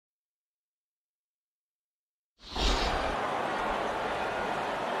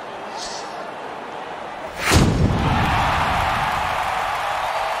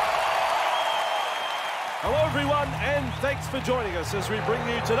Thanks for joining us as we bring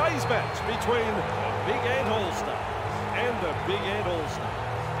you today's match between the Big Ant All-Stars and the Big Ant All-Stars.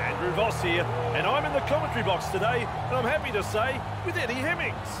 Andrew Voss here, and I'm in the commentary box today, and I'm happy to say, with Eddie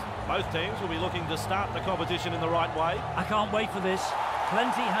Hemmings. Both teams will be looking to start the competition in the right way. I can't wait for this.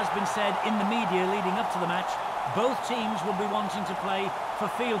 Plenty has been said in the media leading up to the match. Both teams will be wanting to play for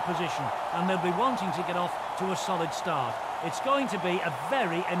field position, and they'll be wanting to get off to a solid start. It's going to be a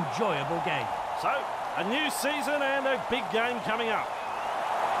very enjoyable game. So, a new season and a big game coming up.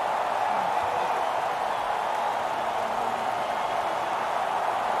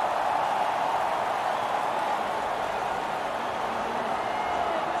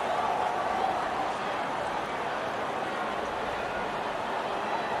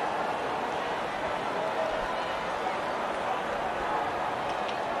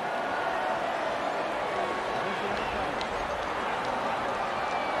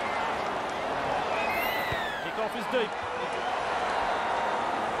 Off is deep.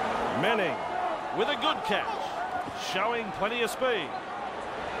 Manning with a good catch, showing plenty of speed.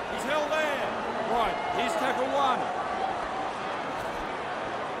 He's held there. Right, here's tackle one.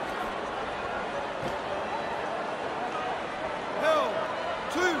 Held.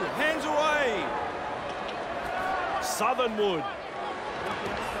 2, hands away. Southernwood.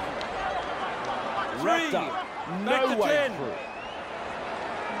 3, No way 10. through.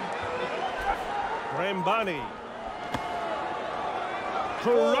 Rambani.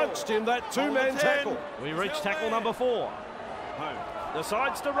 Crunched in that two-man tackle. We reach tackle number 4. Home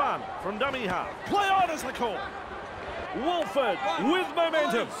decides to run from dummy half. Play on as the call. Wolford with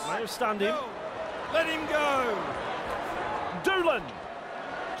momentum. May have stunned him. Let him go. Doolan.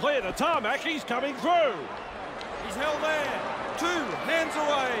 Clear the tarmac. He's coming through. He's held there. 2, hands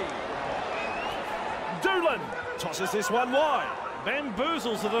away. Doolan tosses this one wide.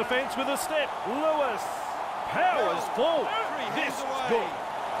 Bamboozles the defence with a step. Lewis powers forward. This is good.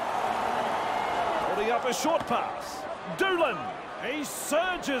 Holding up a short pass. Doolan. He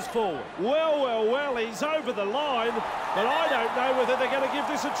surges forward. Well, he's over the line, but I don't know whether they're going to give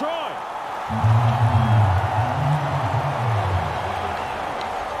this a try.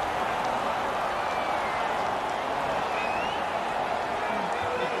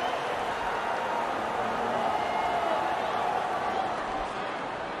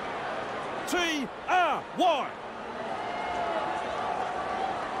 T-R-Y.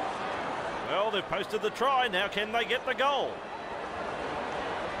 Well, they've posted the try. Now can they get the goal?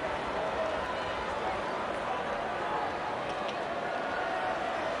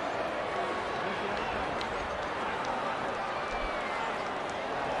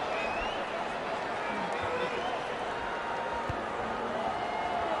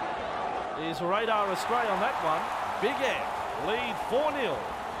 Here's radar astray on that one. Big Ant lead 4-0.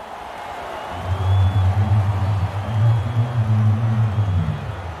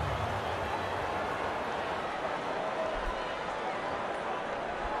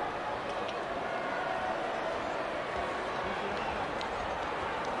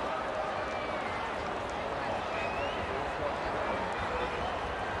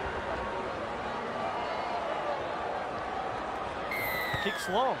 Kicks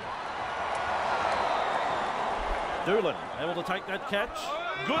long. Doolan able to take that catch.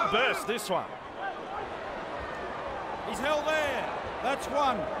 Good burst this one. He's held there. That's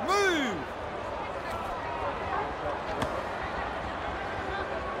 1. Move.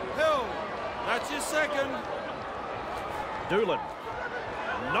 Held. That's your second. Doolan.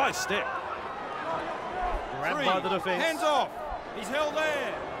 Nice step. Grabbed 3, by the defence. hands off. He's held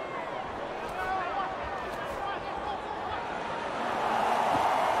there.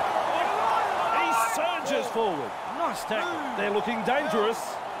 Surges forward. Nice tackle. They're looking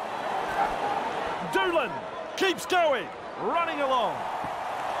dangerous. Doolan keeps going. Running along.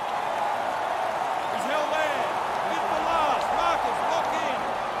 He's held there. Hit the last. Marcus, lock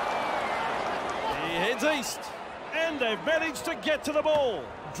in. He heads east. And they've managed to get to the ball.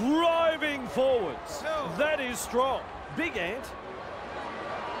 Driving forwards. That is strong. Big Ant.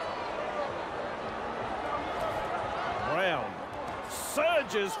 Brown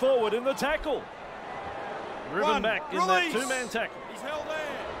surges forward in the tackle. Driven back in that two-man tackle. He's held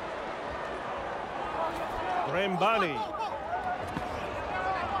there. Rambani.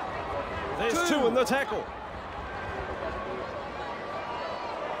 There's 2 in the tackle.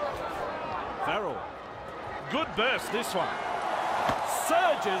 Farrell. Good burst this one.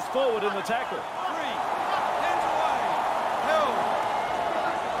 Surges forward in the tackle. 3, hands away. Held.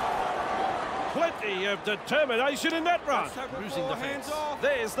 Plenty of determination in that run. Losing defence.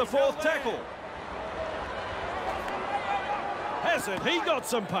 There's the 4th tackle. Hasn't he got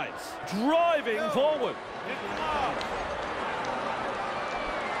some pace? Driving forward.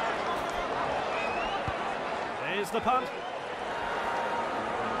 Here's the punt.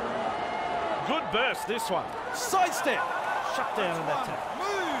 Good burst, this one. Sidestep. Shut down in that tackle.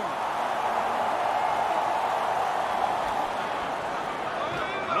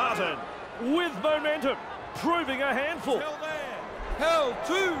 Martin with momentum, proving a handful. Held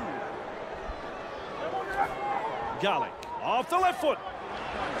two. Garlic off the left foot.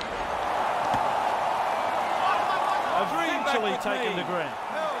 Eventually taken to ground.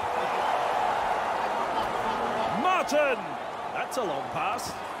 Martin! That's a long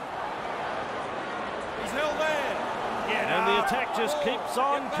pass. He's held there. And the attack just keeps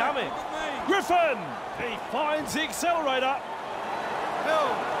on coming. Griffin! He finds the accelerator.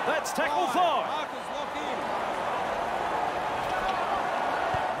 Held. That's tackle 5. Markers lock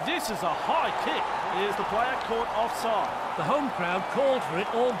in. This is a high kick. Here's the player caught offside. The home crowd called for it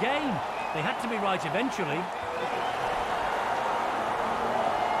all game. They had to be right eventually.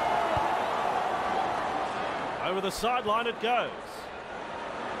 Over the sideline it goes.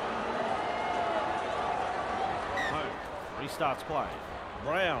 Home restarts play.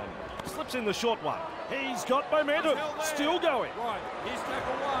 Brown slips in the short one. He's got momentum. Still going. Right, here's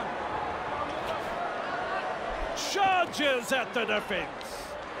tackle 1. Charges at the defence.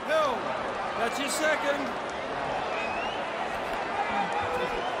 Held. That's your second.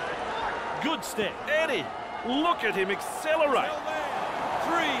 Good step. Eddie, look at him accelerate. Held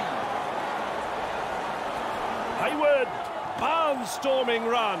there. 3. Hayward, barnstorming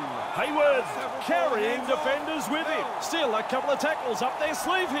run. Hayward carrying defenders with him. Still a couple of tackles up their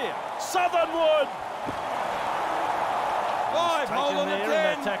sleeve here. Southernwood. 5. Hold on Taken to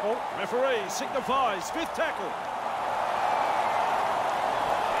there in 10. that tackle. Referee signifies 5th tackle.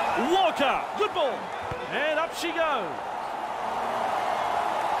 Walker, good ball. And up she goes.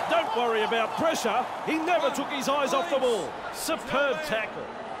 Don't worry about pressure. He never took his eyes off the ball. Superb tackle.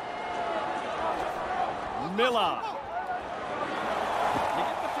 Miller. You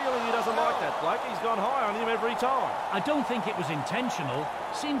get the feeling he doesn't like that bloke. He's gone high on him every time. I don't think it was intentional.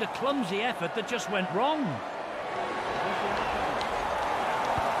 Seemed a clumsy effort that just went wrong.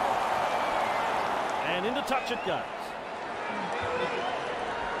 And into touch it goes.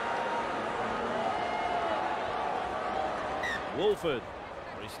 Wolford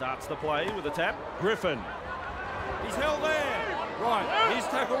restarts the play with a tap. Griffin. He's held there. Right, here's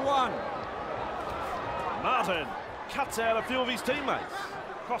tackle 1. Martin cuts out a few of his teammates.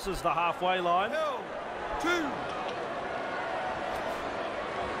 Crosses the halfway line. Held.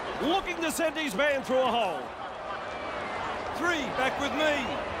 2. Looking to send his man through a hole. 3. Back with me.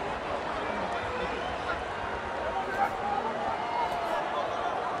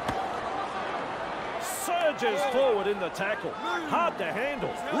 Surges forward in the tackle. Hard to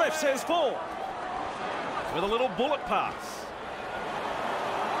handle. Ref says 4. With a little bullet pass.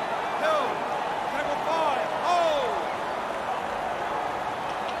 Held. Tackle 5. Oh!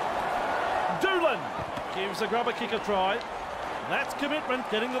 Doolan gives the grubber kick a try. That's commitment,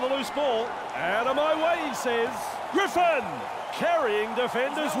 getting to the loose ball. Out of my way, he says. Griffin carrying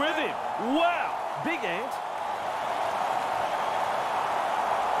defenders with him. Wow, big ant.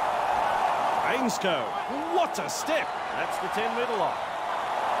 Ainscoe, what a step. That's the 10-metre line.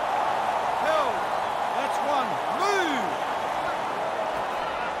 Held. That's 1. Move.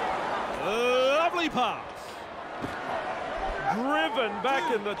 Lovely pass. Driven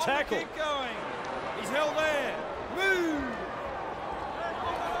back in the tackle. Keep going. He's held there. Move.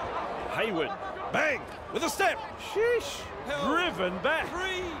 Hayward, bang, with a step. Sheesh. Held. Driven back.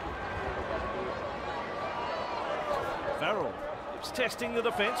 3. Farrell is testing the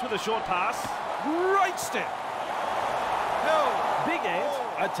defence with a short pass. Great step. Held. Big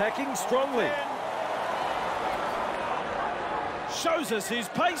Ant attacking strongly. 10. Shows us his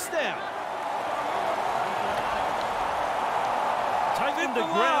pace now. Taken to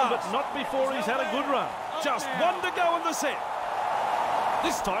ground, but not before he's had a good run. Just 1 to go in the set.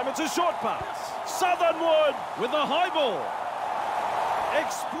 This time it's a short pass. Southernwood with the high ball.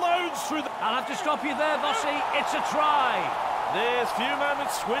 Explodes through the... I'll have to stop you there, Bossy. It's a try. There's few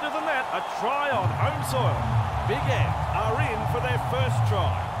moments sweeter than that. A try on home soil. Big Ant are in for their first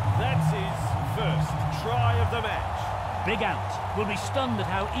try. That's his first try of the match. Big Ant will be stunned at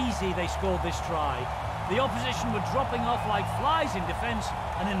how easy they scored this try. The opposition were dropping off like flies in defence,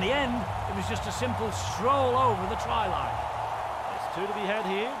 and in the end, it was just a simple stroll over the try line. There's 2 to be had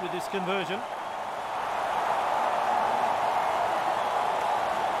here with this conversion.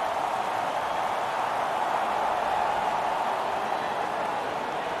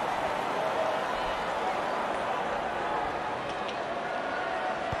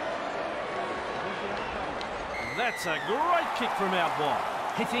 That's a great kick from out wide.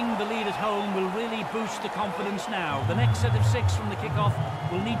 Hitting the lead at home will really boost the confidence now. The next set of 6 from the kick-off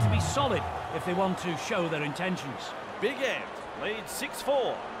will need to be solid if they want to show their intentions. Big Ant leads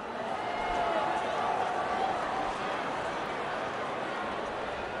 6-4.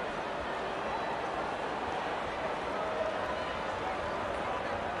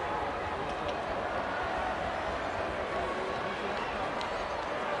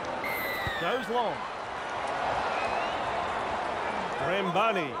 Goes long.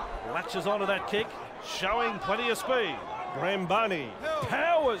 Grambani latches onto that kick, showing plenty of speed. Grambani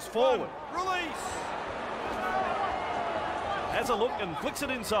powers forward. Release. Has a look and flicks it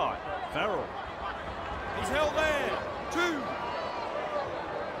inside. Farrell. He's held there. 2.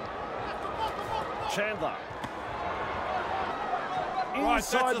 Chandler. Right,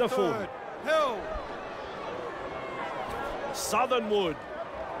 Inside that's the third. foot. Held. Southernwood.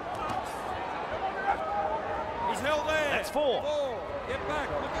 He's held there. That's 4. 4. Get back.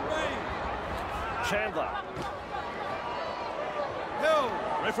 Look at me. Chandler. Held.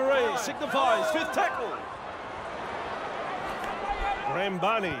 Referee signifies 5th tackle.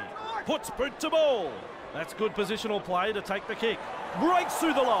 Grambani puts boot to ball. That's good positional play to take the kick. Breaks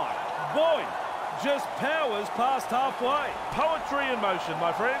through the line. Boyd just powers past halfway. Poetry in motion,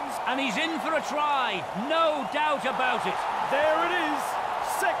 my friends. And he's in for a try. No doubt about it. There it is.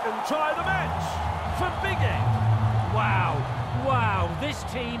 Second try of the match for Big Ant. Wow. Wow. This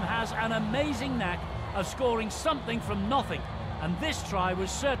team has an amazing knack of scoring something from nothing. And this try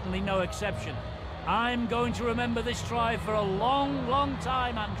was certainly no exception. I'm going to remember this try for a long, long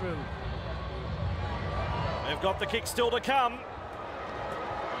time, Andrew. They've got the kick still to come.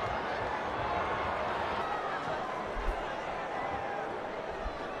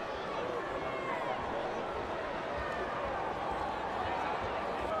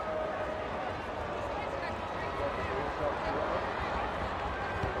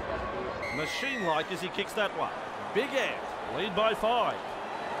 Machine-like as he kicks that one. Big Ant lead by 5.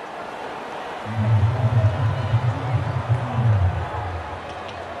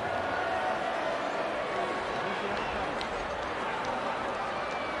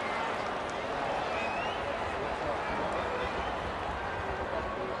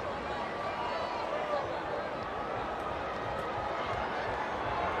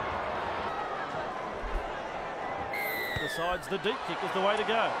 Decides the deep kick is the way to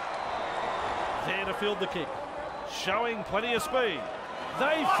go. There to field the kick. Showing plenty of speed.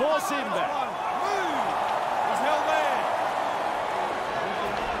 They force him back. Move. He's held there.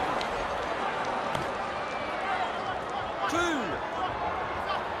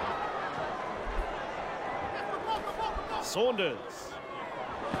 2. Saunders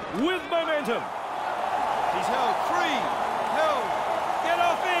with momentum. He's held. 3. Held. Get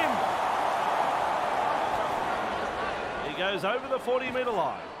off him. He goes over the 40-metre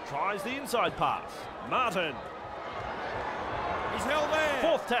line. Tries the inside pass. Martin. He's held there.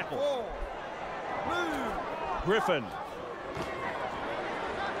 4th tackle. 4. Move. Griffin.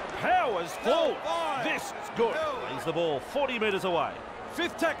 Powers forward. 5. This is good. Plays the ball 40 metres away.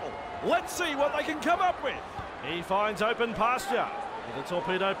 5th tackle. Let's see what they can come up with. He finds open pasture. With a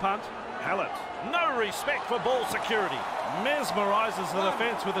torpedo punt. Hallett. No respect for ball security. Mesmerises the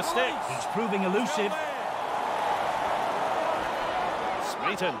defence with a step. He's proving elusive.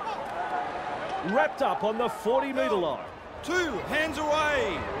 Smeaton. Wrapped up on the 40-metre line. 2. Hands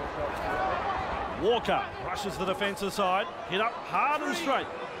away. Walker rushes the defence aside. Hit up hard and straight.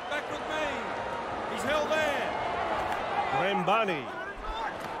 Back with me. He's held there. Grambani.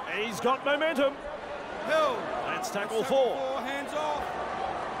 He's got momentum. Held. That's tackle 4. Hands off.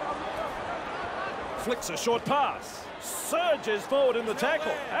 Flicks a short pass. Surges forward in the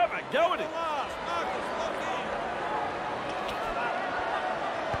tackle. Have a go at him.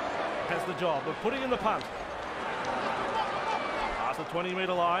 Has the job of putting in the punt. Past the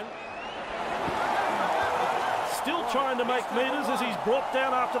 20-metre line. Still trying to make metres as he's brought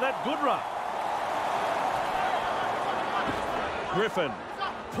down after that good run. Griffin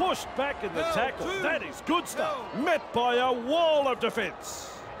pushed back in the tackle. That is good stuff. Met by a wall of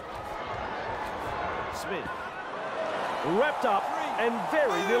defence. Smith. Wrapped up and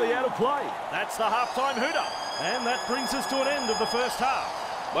very nearly out of play. That's the half-time hooter. And that brings us to an end of the first half.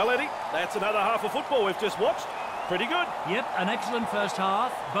 Well, Eddie, that's another half of football we've just watched. Pretty good. Yep, an excellent first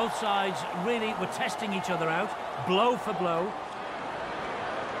half. Both sides really were testing each other out, blow for blow.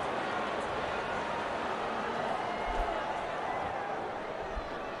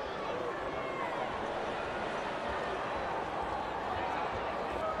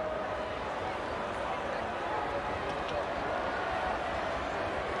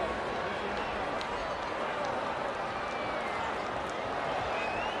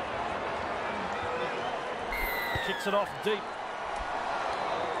 Kicks it off deep.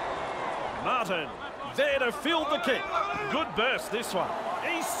 Martin, there to field the kick. Good burst, this one.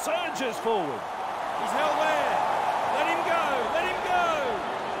 He surges forward. He's held there. Let him go. Let him go.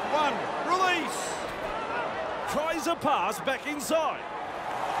 One. Release. Tries a pass back inside.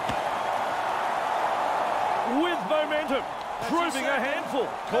 With momentum. Proving a handful.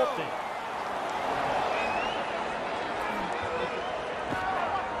 Caught there.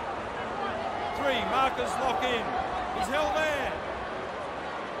 Three. Markers lock in. He's held there.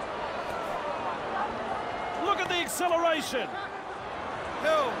 Look at the acceleration.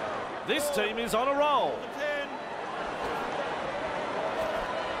 Held. This team is on a roll. 10.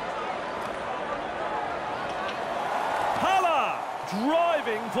 Hala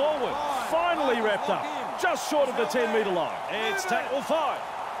driving forward. Finally wrapped up. Just short of the 10-metre line. It's tackle 5.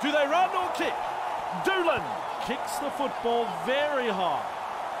 Do they run or kick? Doolan kicks the football very high.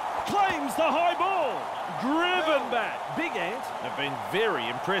 Claims the high ball. Driven back. Big Ant have been very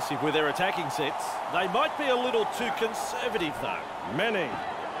impressive with their attacking sets. They might be a little too conservative though. Manning.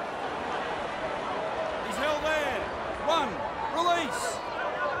 He's held there. One. Release.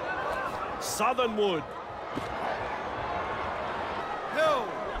 Southernwood. Held.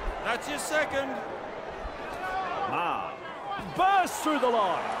 That's your second. Ma. Bursts through the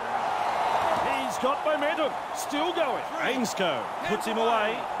line. He's got momentum. Still going. Ainscoe puts him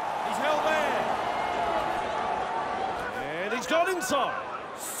away. He's held there. And he's got inside.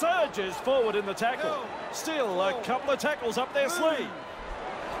 Surges forward in the tackle. Still a couple of tackles up their sleeve.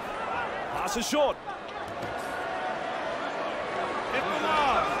 Pass is short. Hit the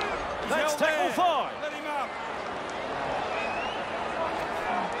mark. That's tackle 5. Let him up.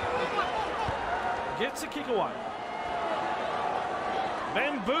 Gets a kick away.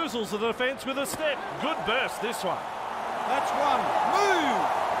 Bamboozles the defence with a step. Good burst, this one. That's one. Move.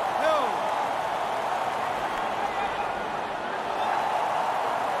 Held.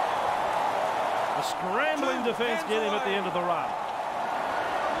 A scrambling defence get him at the end of the run.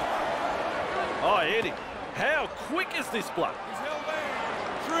 Oh, Eddie, how quick is this bloke? He's held there.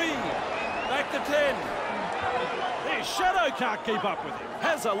 3. Back to 10. His shadow can't keep up with him.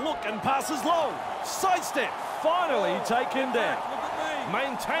 Has a look and passes long. Sidestep, finally taken down. Look at me.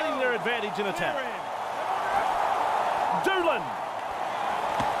 Maintaining their advantage in attack. Clear him. Doolan.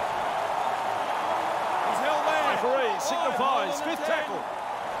 He's held there. Referee signifies Hold on 5th the 10. tackle.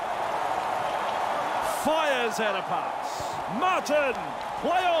 Fires out a pass. Martin,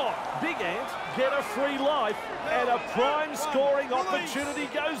 play on. Big Ant get a free life and a prime scoring opportunity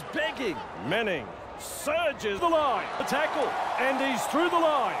goes begging. Manning surges the line. The tackle and he's through the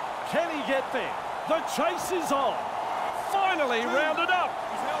line. Can he get there? The chase is on. Finally rounded up.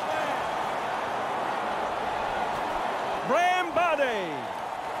 He's held there. Brambuddy.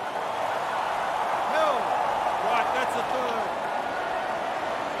 Held. Right, that's the 3rd.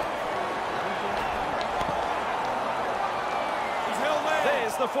 He's held there.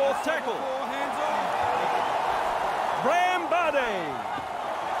 There's the 4th That's tackle. 4. Hands off. Brambuddy.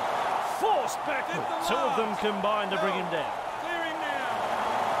 Forced backward. 2 of them combined to bring him down. Clear him now.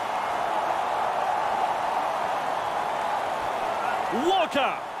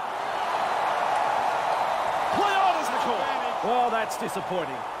 Walker. Play on as the call. Well, that's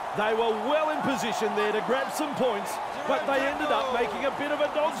disappointing. They were well in position there to grab some points, but they ended up making a bit of a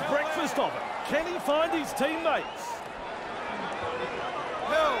dog's breakfast of it. Can he find his teammates?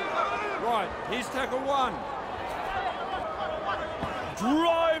 Held. Right, here's tackle 1.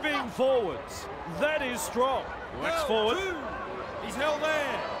 Driving forwards. That is strong. Works Held. forward. 2. He's held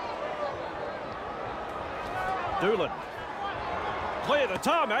there. Doolan. Clear the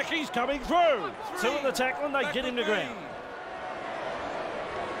tarmac. He's coming through. 2 in the tackle and they Back get him to 3. ground.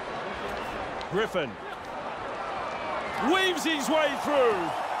 Griffin. Weaves his way through.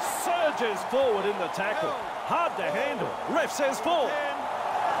 Surges forward in the tackle. Hard to handle. Ref says 4.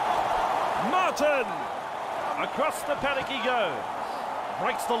 10. Martin. Across the paddock he goes.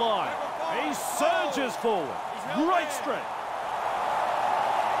 Breaks the line. He surges forward. Great strength.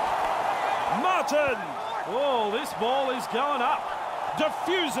 Martin. Oh, this ball is going up.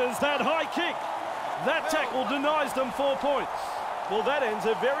 Diffuses that high kick. That tackle denies them 4 points. Well, that ends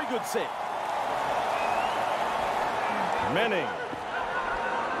a very good set. Manning.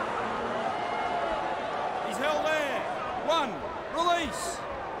 He's held there. 1. Release.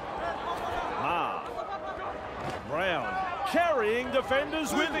 Ma. Brown carrying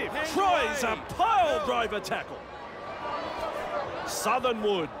defenders with him. Hands Tries away. a pile driver tackle.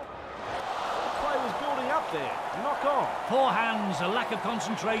 Southernwood. The play was building up there. Knock on. Poor hands, a lack of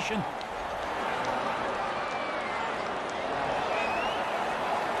concentration.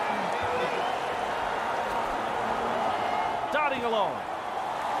 Cutting along.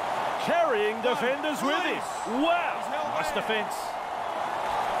 Carrying defenders with him. Wow, nice defence.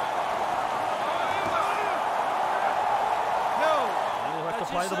 He'll have to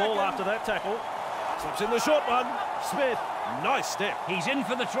play the ball after that tackle. Slips in the short one. Smith, nice step. He's in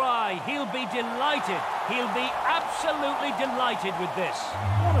for the try. He'll be delighted. He'll be absolutely delighted with this.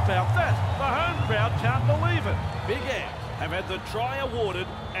 What about that? The home crowd can't believe it. Big Ant have had the try awarded,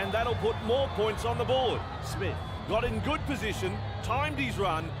 and that'll put more points on the board. Smith got in good position, timed his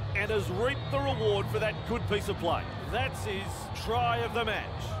run, and has reaped the reward for that good piece of play. That's his try of the match.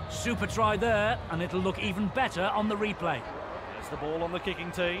 Super try there, and it'll look even better on the replay. There's the ball on the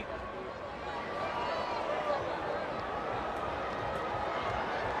kicking tee.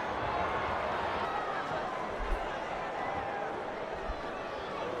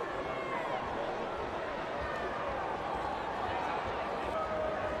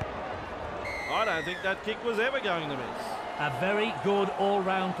 I don't think that kick was ever going to miss. A very good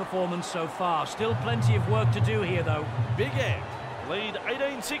all-round performance so far. Still plenty of work to do here, though. Big Ant lead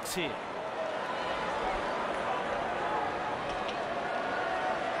 18-6 here.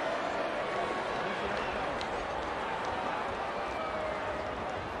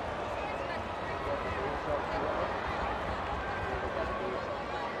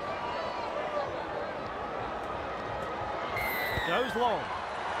 Goes long.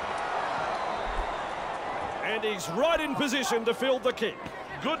 And he's right in position to field the kick.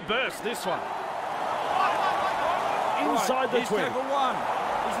 Good burst, this one. Inside the 20. He's tackle one.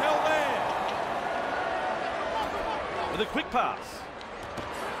 He's held there. With a quick pass.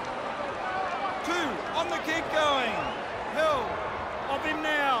 Two on the kick going. Held. Of him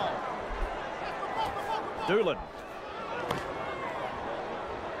now. Doolan.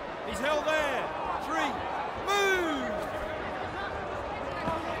 He's held there. Three. Move.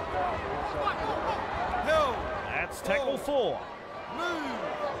 Held. That's tackle 4. Move.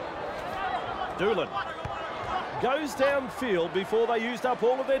 Doolan goes downfield before they used up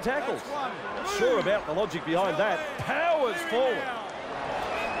all of their tackles. Not sure about the logic behind that. Powers forward.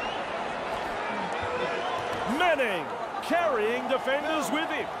 Manning carrying defenders with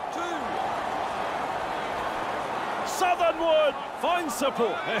him. Southernwood finds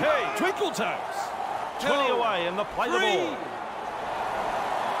support. Hey, Twinkle Toes. 20 away and the play the ball.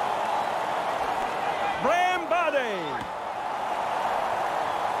 Brambadi.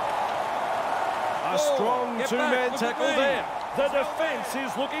 A strong two-man tackle there. The defence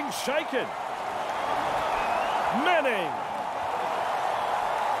is looking shaken. Manning.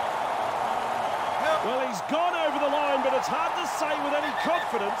 Well, he's gone over the line, but it's hard to say with any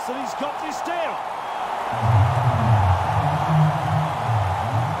confidence that he's got this down.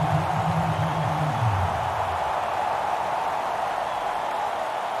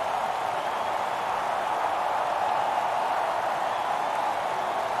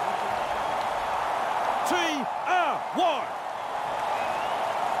 T-R-Y.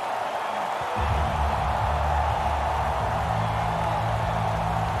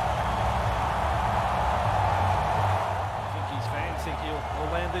 I think his fans think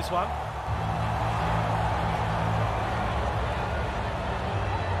he'll land this one.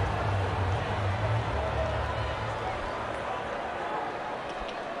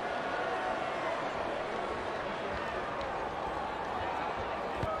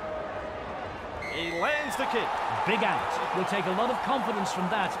 He lands the kick. Big Ant will take a lot of confidence from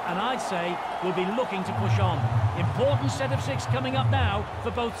that, and I'd say will be looking to push on. Important set of 6 coming up now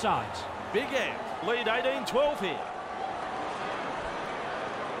for both sides. Big Ant lead 18-12 here.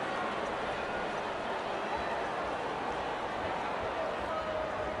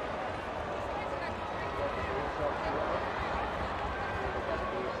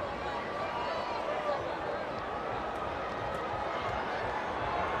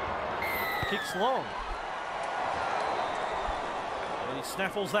 Kicks long. And he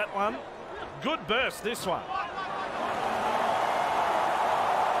snaffles that one. Good burst, this one.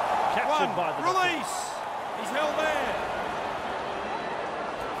 Captured by the release. defense. He's held there.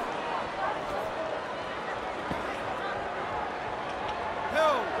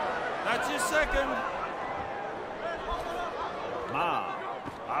 Held. That's his second. Ma.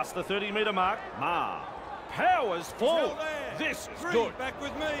 Past the 30-metre mark. Ma. Powers forward. This is good. Back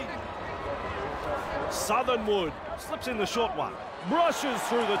with me. Southernwood slips in the short one. Brushes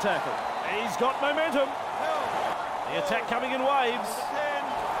through the tackle. He's got momentum. The attack coming in waves.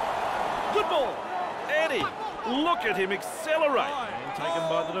 Good ball. Eddie, look at him accelerate. And taken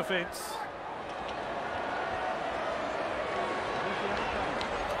by the defence.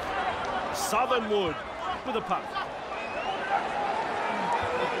 Southernwood with a punt.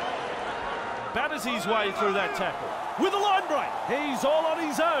 Batters his way through that tackle. with a line break. He's all on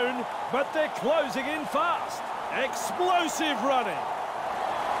his own, but they're closing in fast. Explosive running.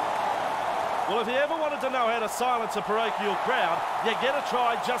 Well, if you ever wanted to know how to silence a parochial crowd, you get a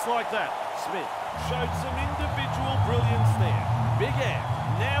try just like that. Smith showed some individual brilliance there. Big Ant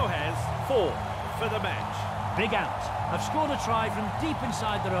now has 4 for the match. Big Ant have scored a try from deep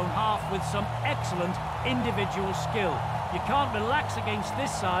inside their own half with some excellent individual skill. You can't relax against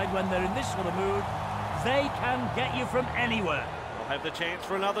this side when they're in this sort of mood. They can get you from anywhere. We'll have the chance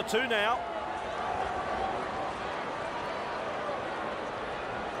for another 2 now.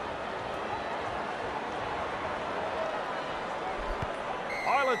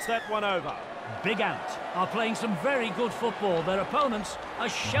 Pilots that one over. Big Ant are playing some very good football. Their opponents are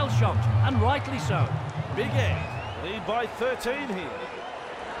shell-shocked, and rightly so. Big Ant lead by 13 here.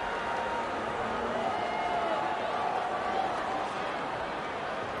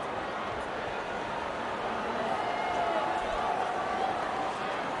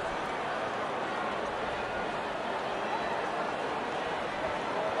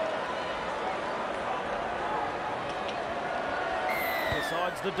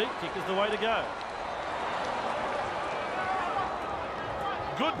 Decides the deep kick is the way to go.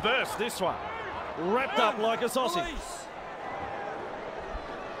 Good burst, this one. Wrapped up like a sausage.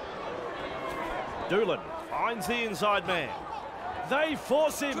 Doolan finds the inside man. They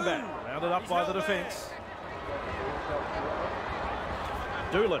force him back. Rounded up by the defence.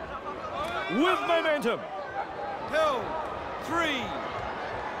 Doolan with momentum. Held. 3.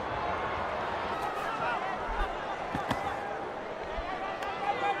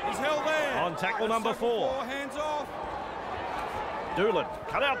 He's held there. On tackle number 4. Hands off. Doolan,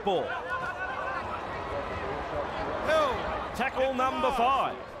 cut out ball. Held. Tackle number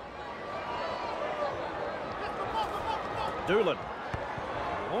 5. Doolan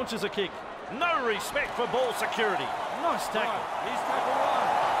launches a kick. No respect for ball security. Nice tackle. He's tackle 1.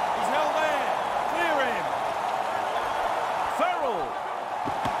 He's held there. Clear him. Farrell.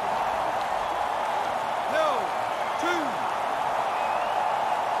 Held. 2.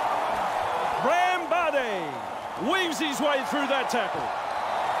 Brambade weaves his way through that tackle.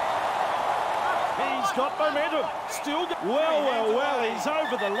 He's got momentum. Still well, he's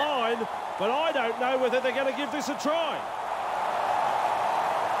over the line, but I don't know whether they're going to give this a try.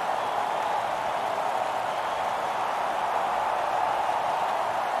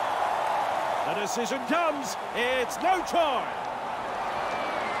 The decision comes. It's no try.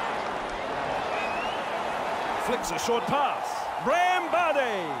 Flicks a short pass.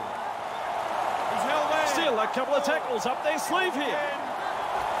 Brambade. He's held there. Still a couple of tackles up their sleeve here.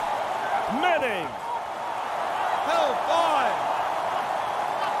 Manning. Held 5.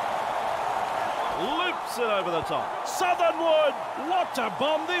 Loops it over the top. Southernwood. What a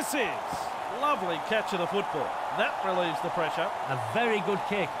bomb this is. Lovely catch of the football. That relieves the pressure. A very good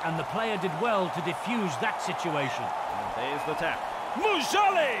kick, and the player did well to defuse that situation. And there's the tap.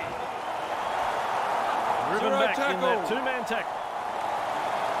 Mujali! Driven back in that 2-man tackle.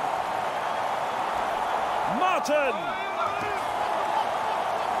 Martin!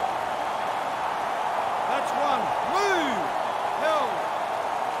 That's 1. Move. Held.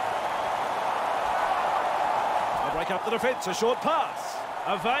 They break up the defence. A short pass.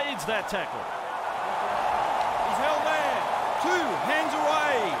 Evades that tackle. He's held there. 2. Hands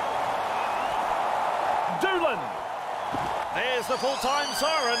away. Doolan. There's the full-time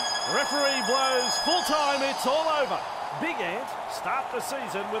siren. Referee blows full-time. It's all over. Big Ant start the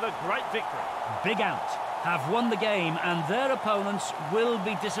season with a great victory. Big Ant have won the game, and their opponents will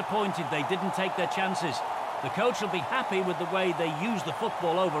be disappointed they didn't take their chances. The coach will be happy with the way they used the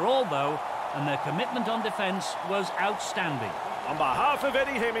football overall, though, and their commitment on defence was outstanding. On behalf of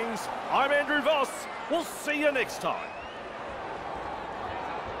Eddie Hemmings, I'm Andrew Voss. We'll see you next time.